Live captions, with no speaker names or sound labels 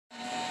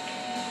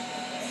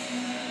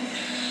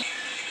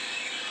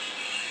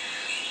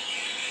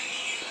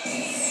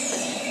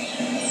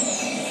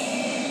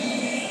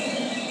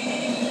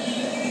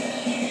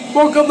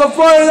Welcome to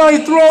Friday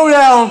Night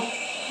Throwdown.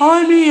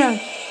 I'm Ian.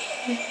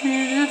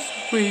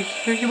 This week,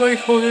 everybody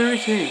calls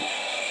everything.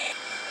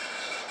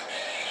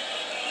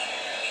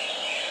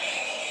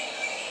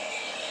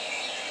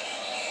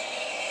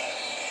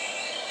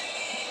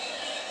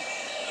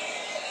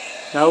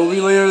 That will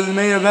be later in the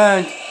main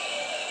event.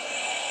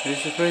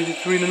 It's the fight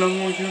between the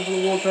number one champion for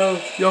the world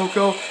title,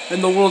 Yoko,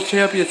 and the world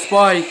champion,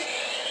 Spike.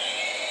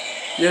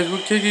 Yes, we're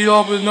kicking it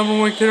off with the number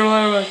one contender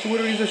ladder match. The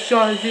winner gets a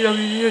shot at the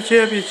WWE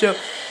Championship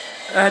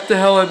at the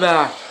Hell and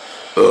Back.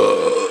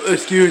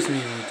 Excuse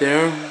me right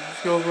there.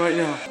 Let's go right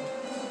now.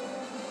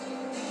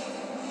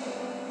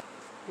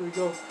 Here we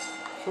go.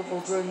 Triple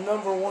threat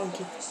number one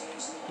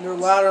contender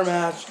ladder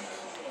match.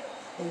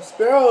 And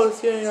Sparrow is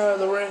getting out of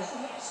the ring.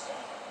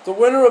 The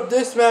winner of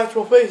this match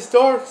will face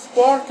Dark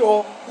Twilight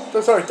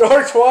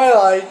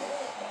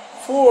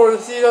for the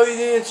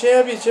CWD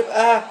Championship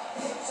at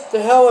the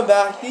Hell and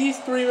Back. These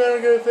three men are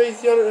going to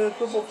face the other in a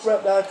triple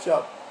threat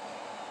matchup.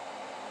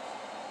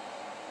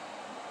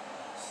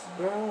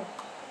 Well,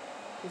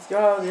 he's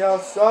got on the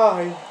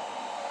outside.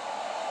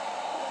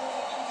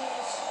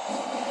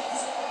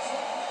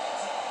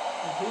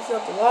 And he's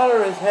got the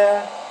ladder in his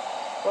hand.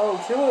 Oh,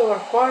 two of them are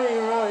fighting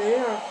around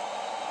here.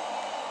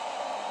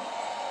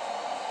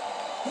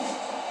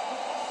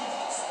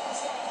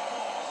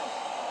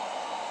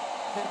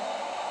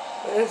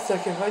 Wait a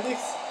second, I think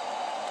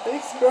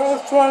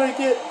Sparrow's trying to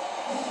get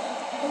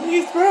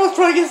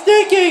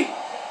sneaky!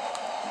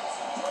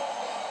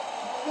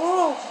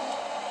 Whoa!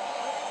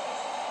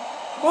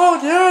 Whoa,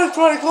 Darren's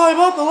trying to climb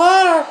up the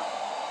ladder,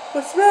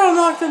 but Sparrow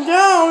knocked him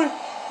down!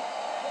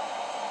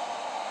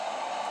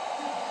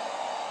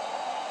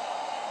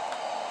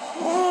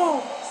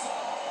 Whoa!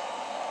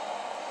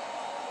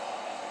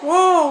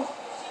 Whoa!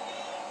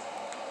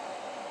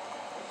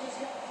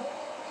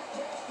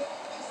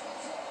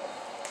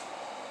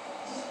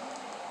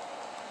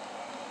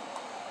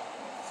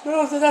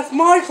 Sparrow said, that's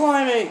my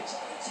climbing!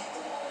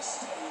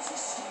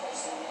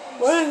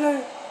 What is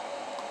it?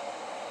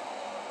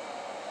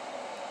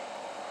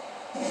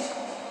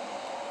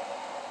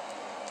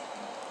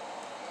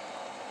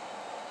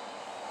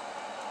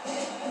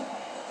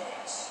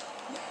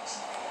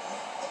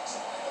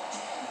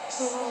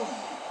 Oh.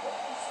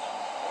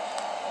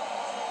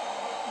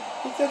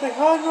 He's got the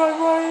hard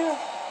right here.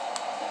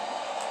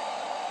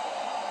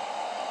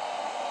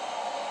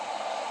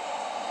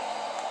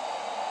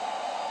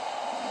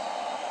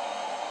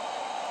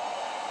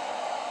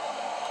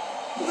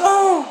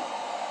 No!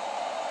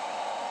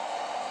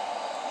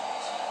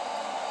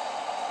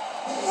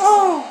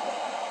 No!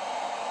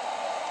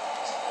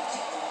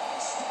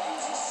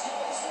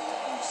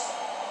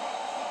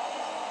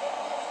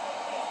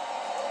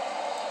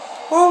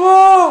 Oh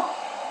no!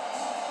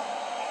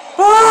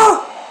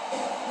 Ah!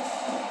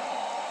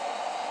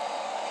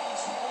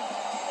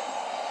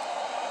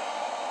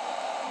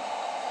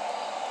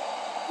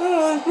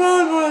 Oh, he's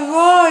running for his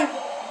life!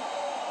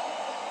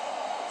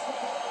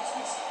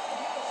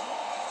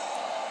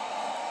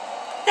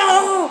 No!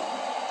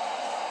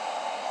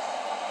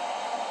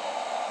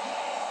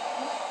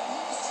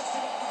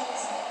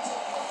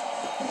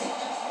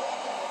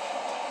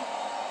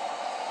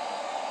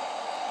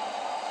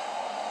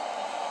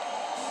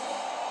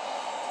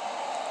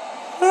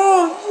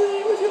 Oh,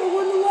 he was gonna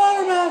win the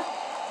ladder match.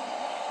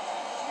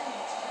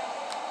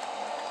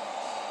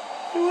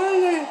 Where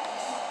is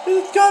he?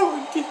 It's got.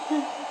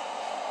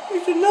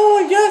 No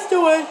one gets to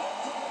it.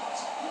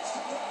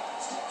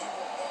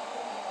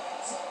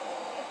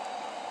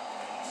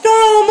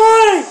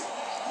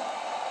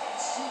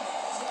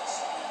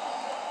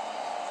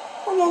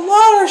 On the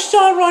ladder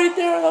shot right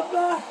there in the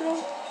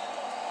background.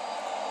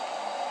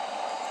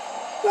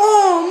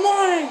 Oh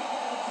my!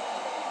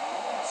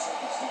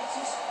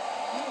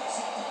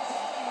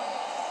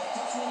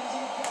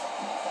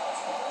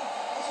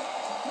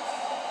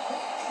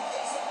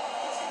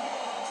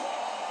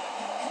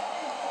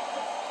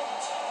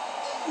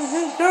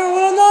 There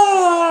with another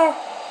ladder.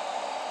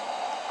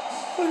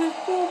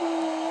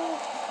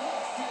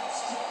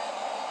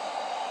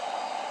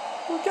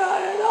 We got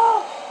it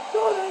up.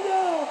 Go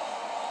there.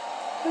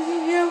 You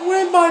can't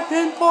win by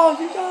pinfall.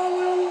 You gotta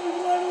win over the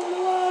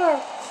ladder.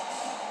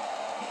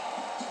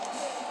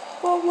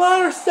 Well,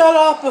 ladder set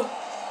up.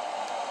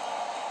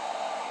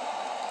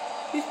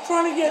 He's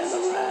trying to get in the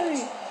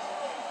ring.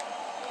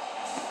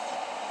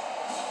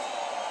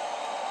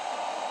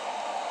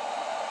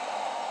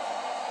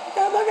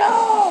 Gotta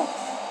go.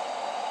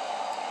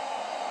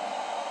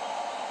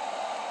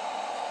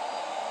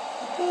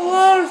 The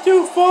ladder's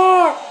too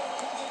far.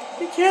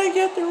 You can't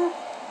get the.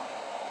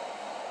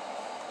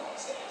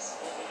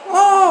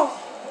 Oh!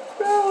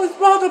 Sparrow is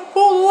about to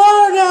pull the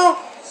ladder down!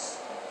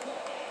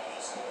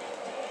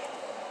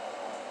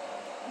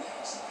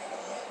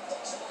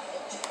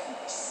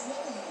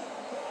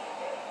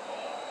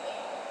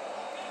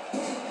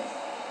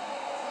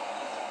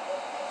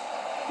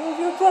 He's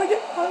gonna try to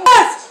get.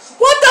 Yes!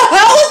 What the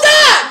hell is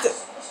that?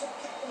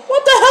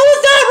 What the hell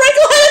is that?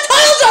 Wrinkle had a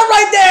title shot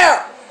right there!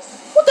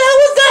 What the hell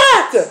was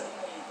that?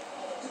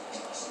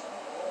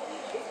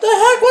 What the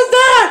heck was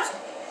that?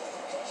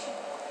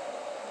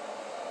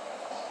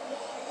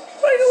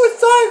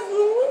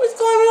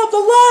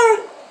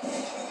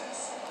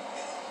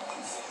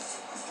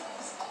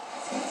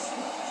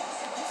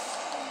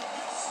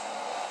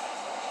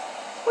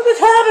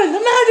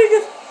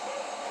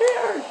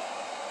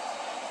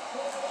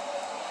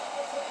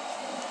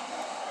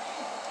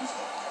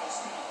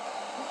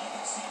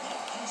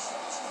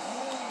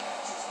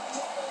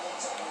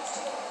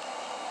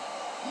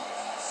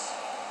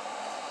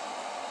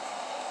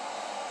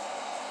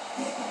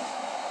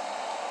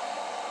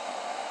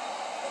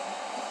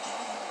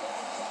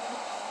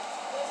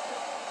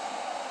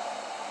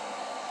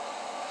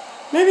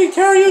 Maybe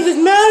Terry uses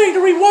magic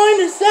to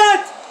rewind the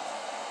set.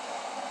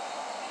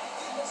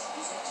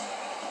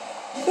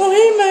 So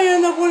he may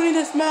end up winning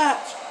this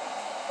match.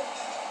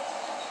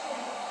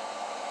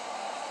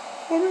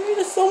 Or maybe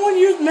does someone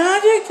use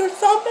magic or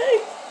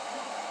something?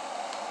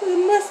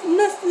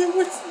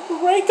 What's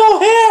Reiko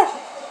here?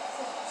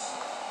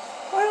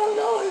 I don't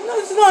know.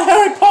 This is not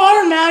Harry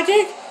Potter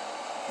magic.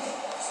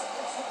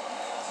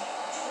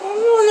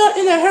 We're not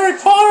in the Harry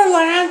Potter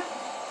land.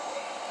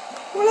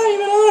 We're not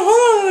even on the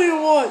Honolulu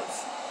Woods.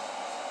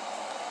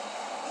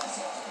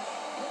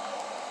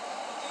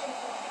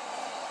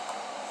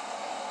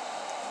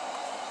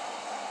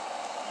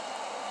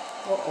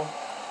 Uh-oh.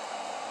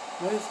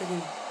 Wait a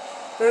second.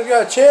 There's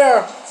got a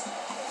chair. I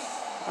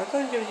thought he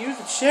was going to use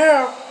the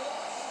chair.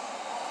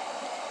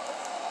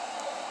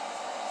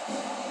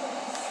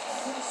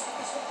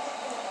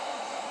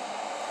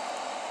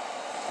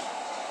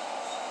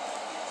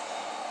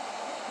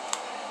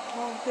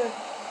 Okay.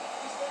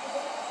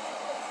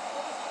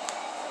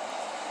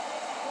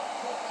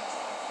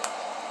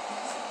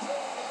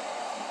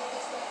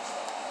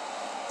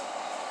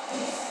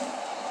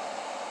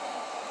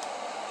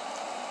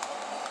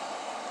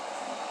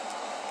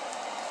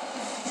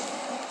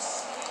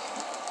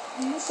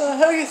 What the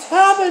heck is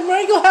happening?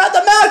 Regal had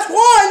the match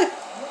won!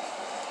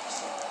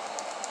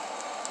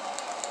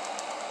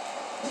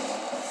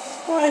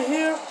 Right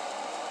here.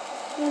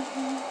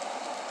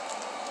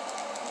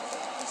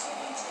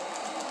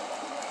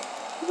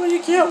 But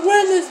you can't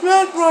win this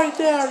match right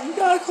there. You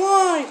gotta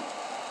climb.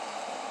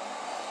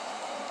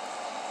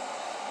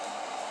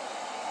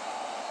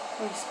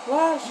 Like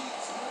splash.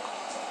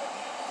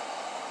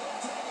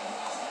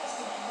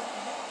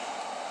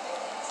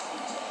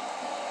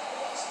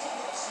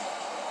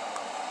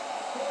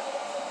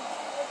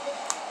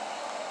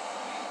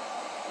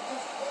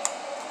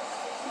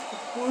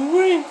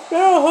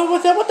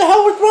 What's that? What the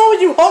hell was wrong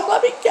with you, Hulk?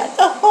 Let me get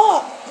the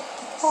Hulk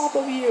off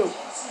of you.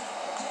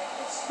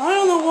 I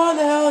don't know why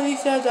the hell he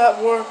said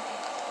that word.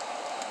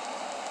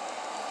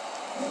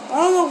 I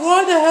don't know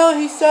why the hell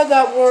he said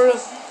that word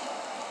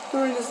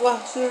during this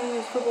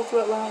triple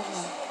threat last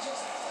night.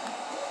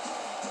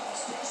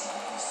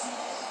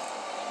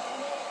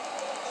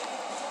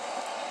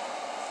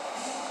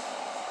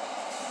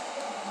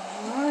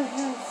 Alright,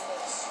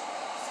 let's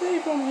see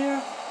from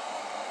here.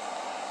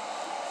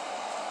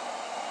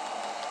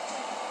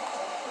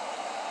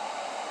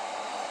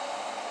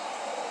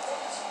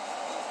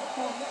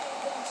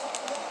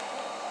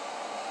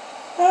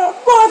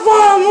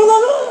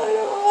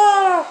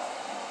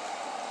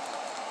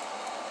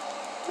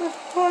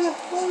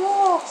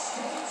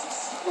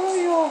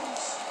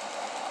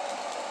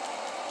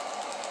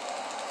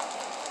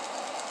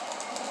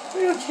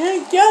 You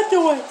can't get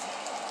to it.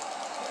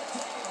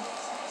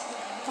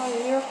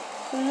 Right here.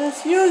 And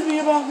excuse me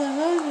about the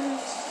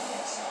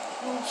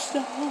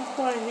stuff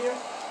right here.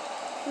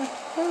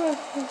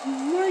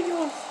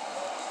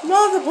 I'm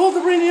not supposed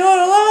to bring the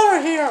other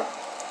ladder here.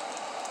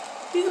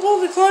 He's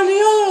supposed to climb the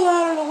other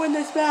ladder to win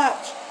this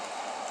match.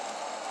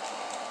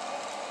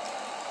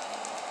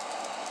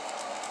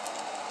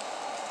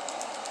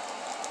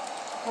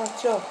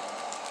 Watch out.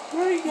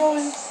 Where are you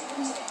going?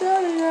 He's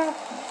down here.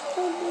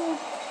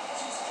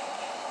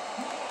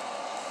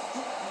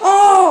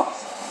 Oh!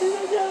 He's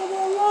down the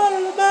ladder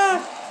in the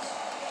back.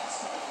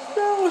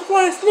 There was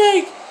trying to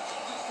sneak.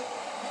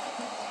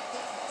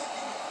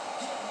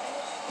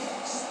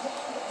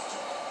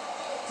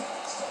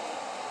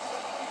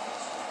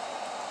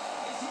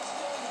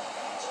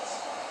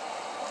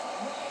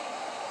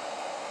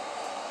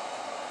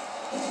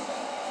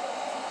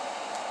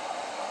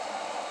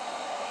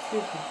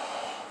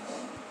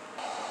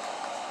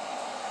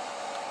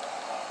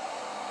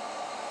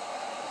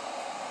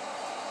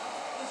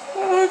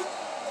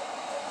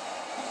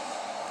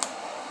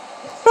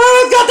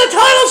 Got the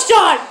title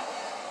shot!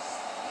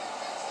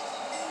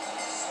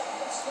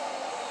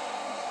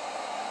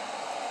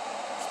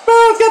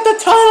 Sparrow's got the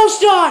title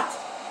shot!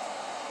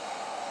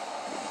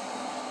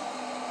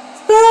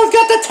 Sparrow's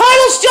got the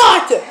title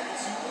shot!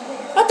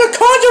 After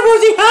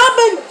controversy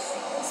happened,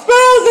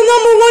 Sparrow's the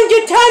 #1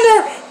 contender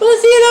for the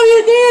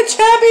CWD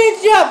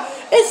Championship!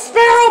 It's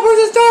Sparrow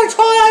versus Dark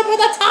Twilight for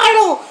the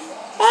title!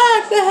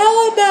 Back the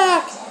hell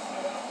back!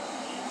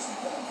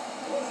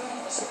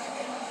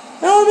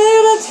 Our main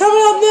event's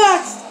coming up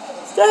next.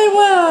 Stay with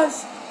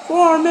us for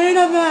our main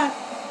event.